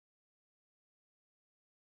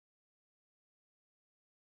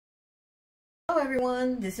Hello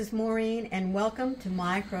everyone, this is Maureen and welcome to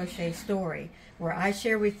My Crochet Story, where I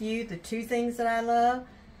share with you the two things that I love,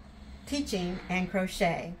 teaching and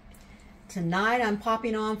crochet. Tonight I'm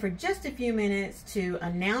popping on for just a few minutes to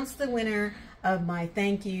announce the winner of my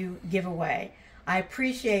thank you giveaway. I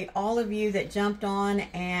appreciate all of you that jumped on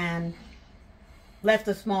and left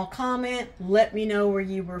a small comment, let me know where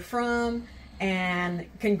you were from, and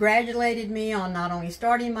congratulated me on not only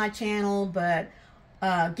starting my channel, but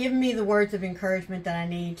giving me the words of encouragement that I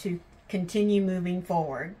need to continue moving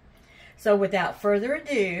forward. So without further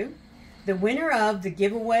ado, the winner of the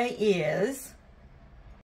giveaway is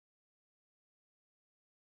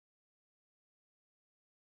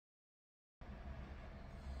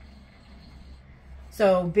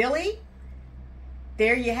Billy.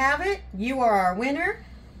 There you have it. You are our winner.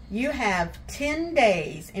 You have 10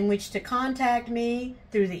 days in which to contact me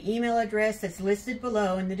through the email address that's listed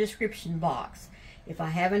below in the description box. If I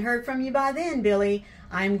haven't heard from you by then, Billy,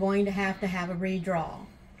 I'm going to have a redraw.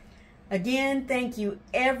 Again, thank you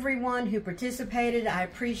everyone who participated. I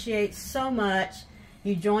appreciate so much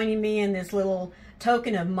you joining me in this little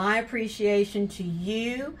token of my appreciation to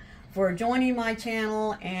you for joining my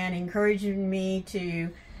channel and encouraging me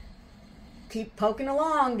to keep poking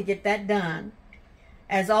along to get that done.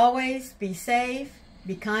 As always, be safe,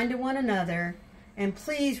 be kind to one another, and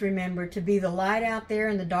please remember to be the light out there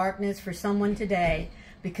in the darkness for someone today,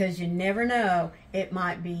 because you never know, it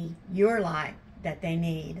might be your light that they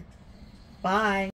need. Bye.